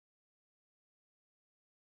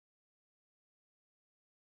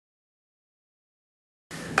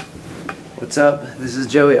What's up? This is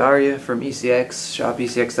Joey Aria from ECX,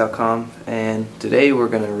 shopecx.com, and today we're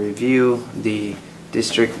going to review the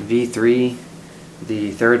District V3, the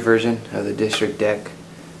third version of the District deck.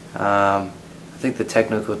 I think the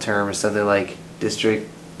technical term is something like District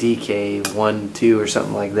DK1, 2 or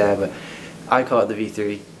something like that, but I call it the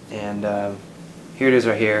V3. And here it is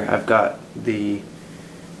right here. I've got the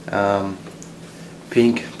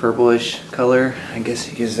pink purplish color, I guess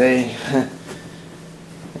you could say.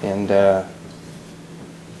 And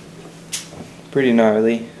pretty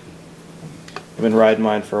gnarly. I've been riding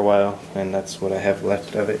mine for a while, and that's what I have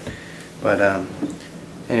left of it. But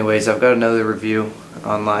anyways, I've got another review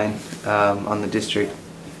online on the District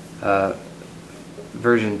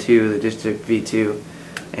version 2, the District V2,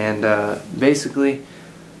 and basically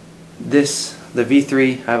the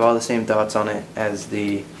V3, I have all the same thoughts on it as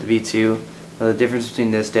the V2. The difference between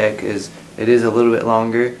this deck is it is a little bit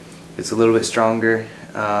longer, it's a little bit stronger.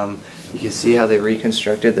 You can see how they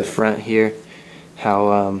reconstructed the front here,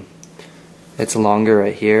 how it's longer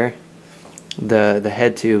right here. The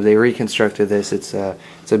head tube, they reconstructed this. It's a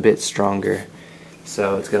bit stronger,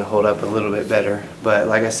 so it's gonna hold up a little bit better. But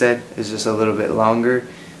like I said, it's just a little bit longer,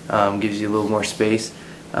 gives you a little more space.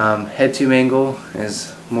 Head tube angle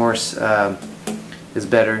is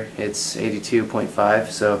better. It's 82.5,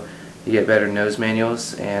 so you get better nose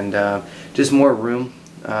manuals and just more room.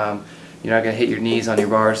 You're not going to hit your knees on your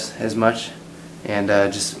bars as much, and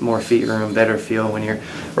just more feet room, better feel when you're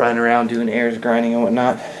riding around doing airs, grinding and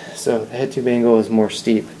whatnot. So the head tube angle is more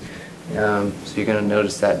steep, so you're going to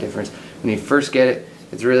notice that difference. When you first get it,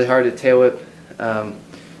 it's really hard to tail whip.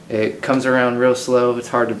 It comes around real slow, it's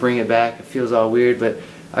hard to bring it back, it feels all weird, but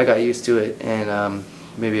I got used to it in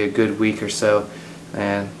maybe a good week or so,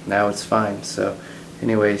 and now it's fine. So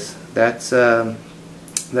anyways, that's the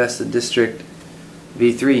District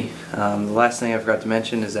V3. The last thing I forgot to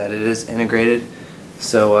mention is that it is integrated,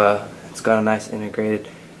 so it's got a nice integrated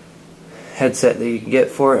headset that you can get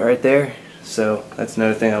for it right there. So that's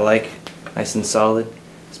another thing I like, nice and solid,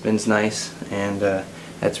 spins nice, and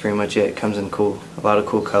that's pretty much it. It comes in a lot of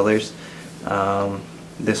cool colors.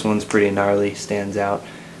 This one's pretty gnarly, stands out.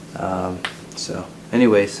 So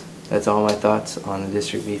anyways, that's all my thoughts on the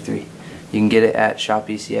District V3. You can get it at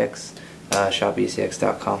shopecx,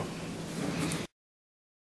 shopecx.com.